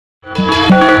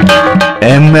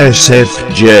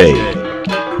MSFJ.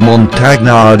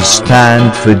 Montagnard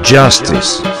stand for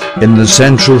justice in the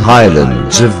Central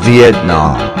Highlands of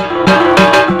Vietnam.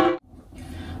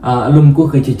 Hlăm quốc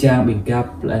khởi chỉ trang bình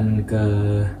cáp lần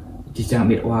cờ chỉ trang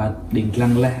biệt hòa đỉnh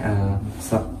lăng lẽ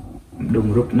sập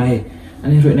đùng rụp này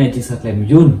anh rồi này chỉ sạch làm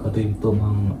yun có tùy tùm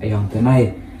hằng ayong thế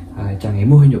này chẳng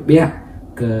Êmuh Y Thăm Byợ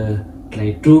cờ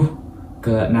lấy truh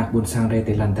cờ nạc buôn sang đây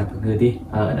thì làm tập người đi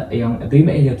ayong tí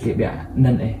mẹ giờ liệp bịa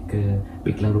nên ấy cờ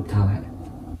bịch lăng rụp thao hả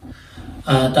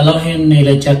ta lo hen này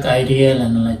là chắc idea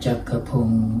là chắc cờ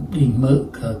phùng đỉnh mự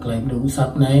cờ claim đúng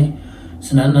sắp này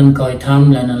Snăn nên coi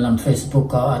thăm là làm Facebook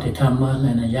có thì thăm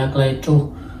là giác lấy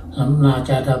truh làm là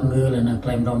cha tập ngư là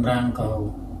claim rong rang có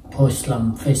post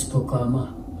làm Facebook có mà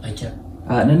là chắc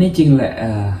nên này chính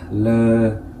là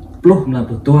plug làm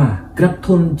từ toa grab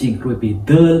thôn chính rồi bị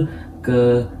đơ ke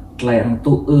Klei orang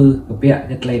tu ke pihak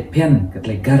ke Klei Bhiăn ke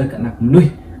Klei Găl Anak Mnuih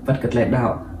vật ke Klei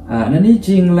đạo nên này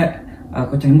chính lại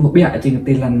có tránh một pihak chính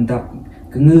tên lần tập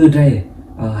cái ngư đây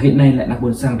hiện nay lại nak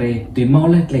buôn sang đây tùy mau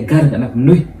lên Klei Găl Anak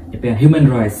Mnuih về human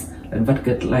rights dan vật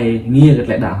ke Klei nghia ke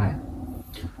Klei đạo hay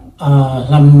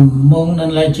làm mong nên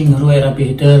lại chính Hruê ra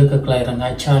bị đơ ke Klei orang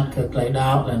achat ke Klei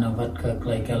đạo là vật ke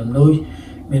Klei Găl Mnuih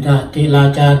bây giờ thì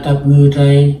là cha tập ngư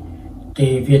đây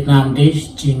thì Việt Nam đi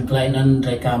chính Klei nên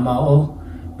đây cả máu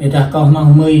bây giờ có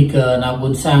mang mười cái nào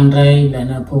buôn sang đây là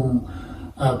nó phùng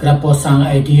grab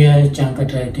sang idea chẳng cái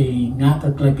này thì ngã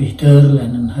cái Klei Bhiăn là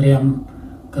nó hrăm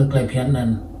cái Klei Bhiăn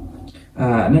nên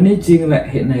nên chính lại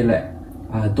hiện nay lại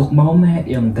tục máu mẹ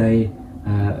yang đây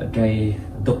đây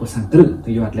tục sang tự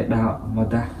thì hoạt lại đạo mà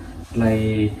ta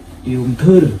lại yêu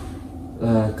mthưr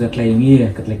cái Klei nghia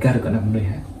cái Klei Găl Anak Mnuih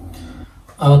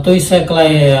tôi sẽ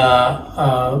Klei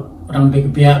răng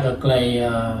big bia cái Klei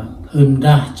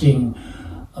êdah chính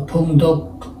phung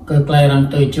đục cái Klei răng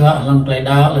tôi chúa làm Klei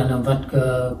đạo là nó vật cái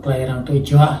Klei răng tôi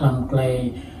chúa làm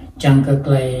Klei chẳng cái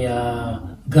Klei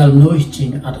Găl Mnuih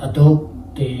chính đục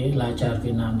thì là cha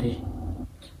Việt Nam đi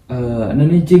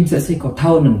nên chính sẽ có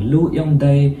thao nâng lũ trong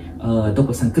đây tục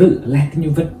sang cự lại như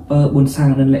vật buôn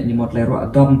sang nên lại như một lại rọi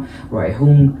tom rọi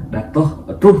hung đặt to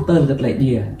truh tơ gật lại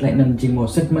đìa lại nâng chính một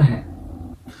sức mà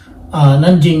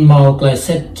nên chính màu Klei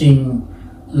set chính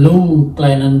lũ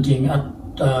Klei nên chính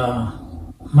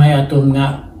mai atom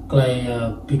ngạ Klei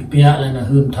big bia là nó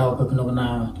hương thao các nông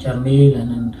nào charmi là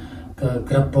nó cái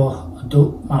grapo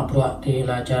tu mạ bruạ thì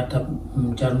là cha tập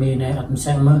charmi này ăn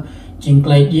xem mà chính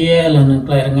Klei Bhiăn là nó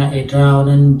Klei ngạ êdah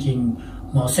nên chính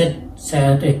màu set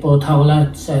sẽ để po thao là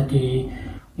sẽ thì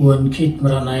buôn khít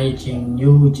mà này chính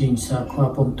nhu chính sa khoa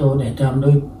pom to để làm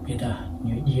đôi bây giờ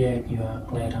như Bhiăn kiểu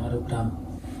Klei đang được làm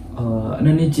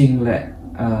nên chính lại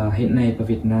hiện nay ở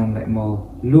Việt Nam lại màu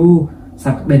lu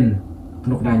sạc bền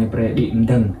nục đài như BREI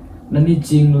đừng nên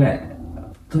chính lại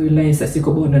tôi lấy sẽ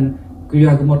có bộ nên cứ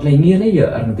có một lấy nghĩa lấy giờ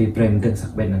ở từ BREI đừng sạc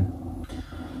bền này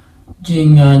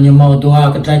chính như màu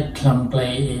đua cái trách làm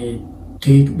Klei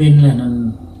thì bên là nó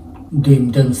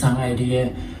tìm đừng sang idea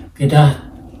cái đó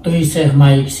tôi sẽ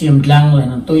mày ksiêm dlăng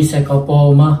là tôi sẽ có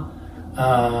po mà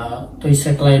tôi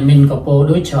sẽ Klei min có po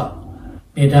đối chọn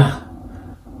bây giờ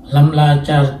làm là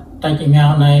cha tay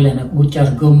KNGào này là nó bút cha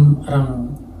gum rằng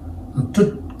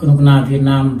chút công na Việt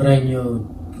Nam BREI nhiều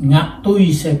ngã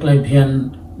tôi sẽ Klei Bhiăn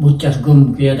bút cha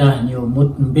gum kia đã nhiều một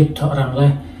biết thọ rằng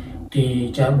lấy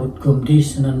thì cha bút gum đi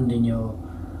nên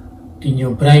thì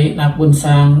nhiều BREI nạp buôn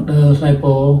sang đưa lại po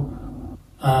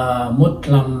một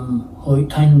làm hội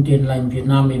thanh tiền lành Việt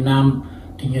Nam miền Nam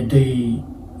thì nhiều thì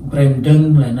BREI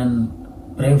đừng là nên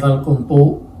BREI vào cùng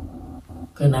phụ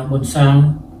cái nạp buôn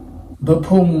sang bậc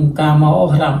phung ca máu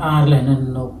hrăm là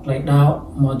nên nộp lại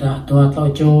đạo mà đã toa tao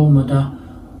châu mà đã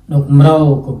nộp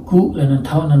mrau của cụ là nên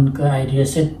thao nên cái idea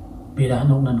set vì đã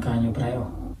nộp nên cả nhiều BREI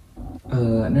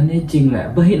nên ấy chính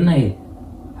là với hiện này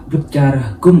vứt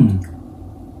cha cùng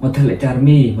mà thật lại cha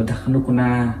mi mà thật nộp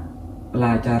na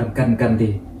là cha cần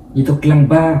thì như tục lăng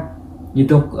ba như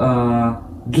tục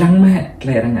lăng mẹ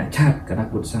lại đang ngã chát cả đặc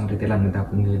biệt sang để làm người ta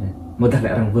con người này mà thật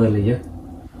lại đang vừaเลยchứ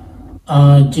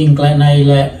chính Klei này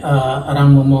là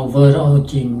răng màu vơ rồi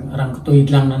chính răng tôi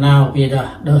lăng nào bây giờ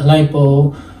đỡ lại po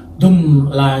đum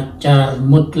là cha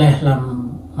một lẽ làm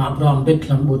mà brom biết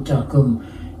làm bút cha cùng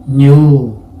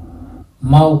nhiều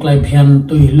mau Klei Bhiăn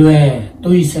tôi lue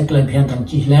tôi sẽ Klei Bhiăn rằng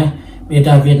chỉ lẽ bây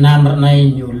giờ Việt Nam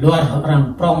này nhiều loạt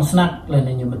răng prong snack là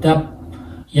nhiều một đập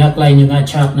yak lại nhiều ngã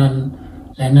chát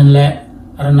nên lẽ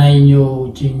này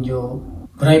nhiều chính nhiều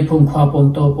BREI phung khoa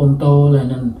pom to là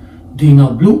nên đi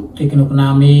ngọc lũ thì cái nục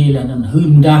nam là nên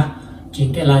hương đa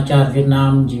chính cái là cha Việt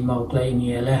Nam chỉ màu Klei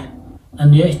nghĩa là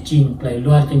anh nhớ chính Klei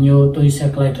loạt thì nhiều tôi sẽ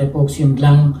Klei trái bốc xiêm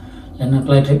dlăng là nó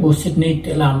Klei Tre bố Sydney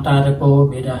để làm ta để bố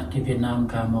bây giờ thì Việt Nam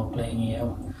cả một Klei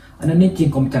nghèo anh ấy chỉ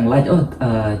cũng chẳng lại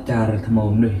cha tham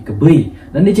mồ nuôi cái bì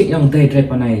nên đi chỉ ông tây tre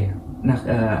này nạc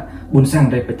buôn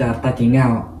sang tre cha ta chỉ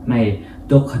ngào này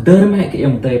tục HDiR mấy cái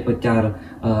ông tây cha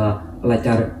là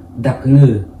cha đạp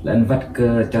ngư là anh vắt cái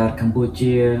cha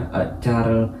Campuchia cha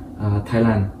Thái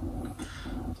Lan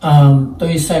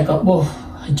tôi sẽ có bố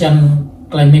chân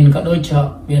Klei mình có đối chợ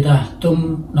bây giờ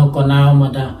tum nó còn nào mà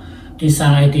đã đi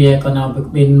sang idea còn nào bực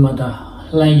bên mà đã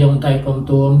lấy dòng tay công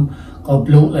tuồng có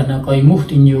blue là nó có Êmuh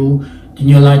thì nhiều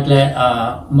lại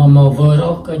là mama vợ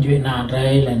đó cái chuyện nào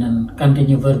đây là nó căn thì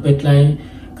nhiều vợ biết lấy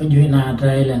cái chuyện nào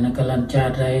đây là nó cái lần cha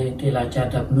đây thì là cha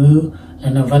đập ngư là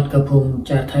nó vắt cái phùng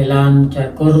cha Thái Lan cha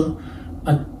Cor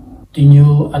thì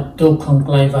nhiều tục không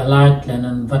Klei và lại là nó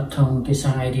vắt thông thì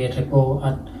sang idea repo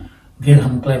việc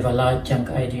không Klei và lại chẳng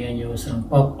cái idea nhiều sang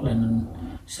bọc là nó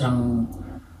sang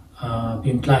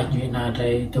phim lại chuyện nào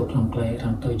đây tục không Klei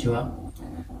rằng tôi chưa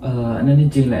nên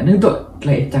chừng lại nếu tội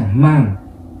lại chẳng mang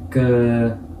ke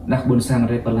nak buôn sang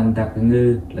dari pelan tak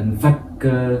ngư lần vắt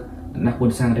ke nak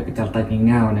buôn sang dari pecal tai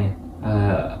ngào này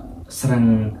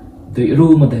serang tụi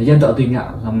ru mà thời gian đợi tụi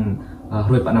ngạo làm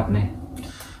Hruê bạn nạp này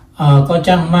có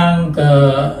chẳng mang ke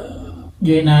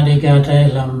duy na đi ra đây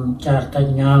làm chả tai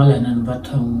ngào là nên vắt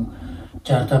thùng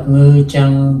chả tập ngư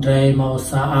chẳng đây màu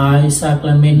sa ai sa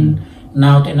Klemin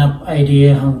nào thì nạp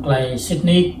idea hong Klei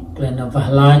Sydney là nó vả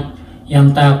lại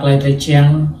yang ta Klei Tre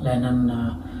Chiang là nên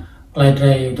Klei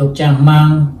Tre thuộc chàng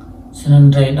mang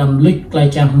Snăn Tre đâm lít Klei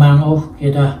chàng mang ô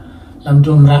kia ta làm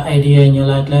trung ra idea như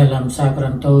lại Klei làm sao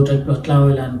cần tô Tre Bruă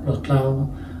Klei là Bruă Klei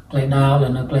Klei đào là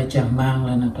nó Klei chàng mang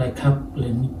là nó Klei khắp là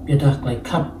kia ta Klei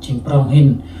khắp chính prong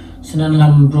hin Snăn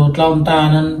làm Bruă Klei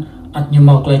ta nên ắt như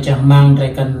một Klei chàng mang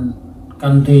Tre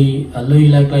cần thì lùi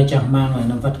lại Klei chàng mang là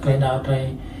nó vắt Klei đào Tre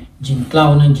jing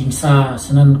Klei nên jing xa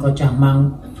Snăn có chàng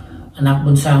mang anak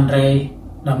buôn sang Tre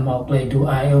đâm một Klei du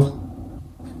ai ô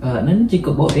nên chỉ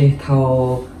có bộ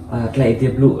thao lại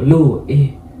tiệp lụ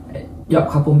dọc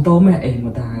khắp bông tô mẹ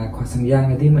mà ta khoa sang giang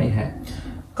cái tí mẹ hả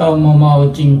câu màu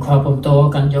trình khoa bông tô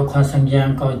cần cho khoa sang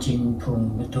giang coi trình phùng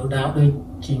chỗ đạo đối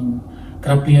trình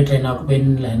GRBIP Tre nào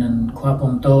bên là nên khoa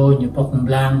bông tô như bọc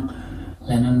Mlan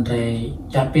là nên Tre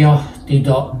chả beo tì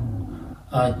độ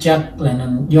chắc là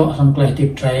nên dọ xong Klei tiệp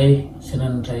Tre cho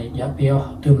nên Tre chả beo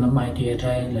tùm làm ai tìa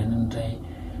Tre là nên Tre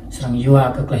sang Yua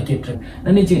các Klei tiệp Tre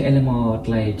nên đi chừng em một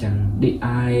Klei chẳng đi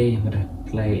ai mà đặt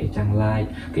Klei chẳng lại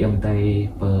cái ông tây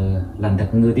per lần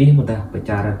đặt ngư tí một ta per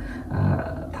cara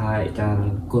Thái cara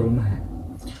Cor mà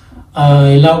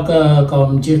lâu cơ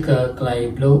còn chưa cơ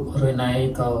Klei blue rồi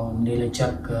này còn đi lấy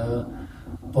chắc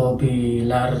Bobby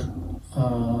lar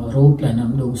rút là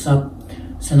nằm đủ sắp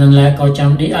cho nên là có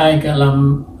chăm đi ai cái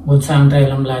làm buôn sang Tre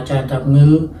làm là cha tập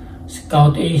ngư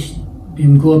scout ý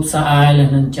bìm guop sa ai là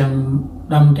nên chăm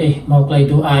đâm thì một Klei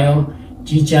du ai ô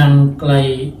chỉ chăng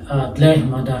Klei tle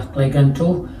mà đã Klei gan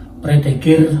truh pre te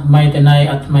kir mai te nai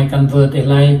at mai kan vơ te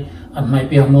lai at mai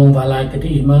piang mong và lai cái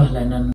gì mơ là nên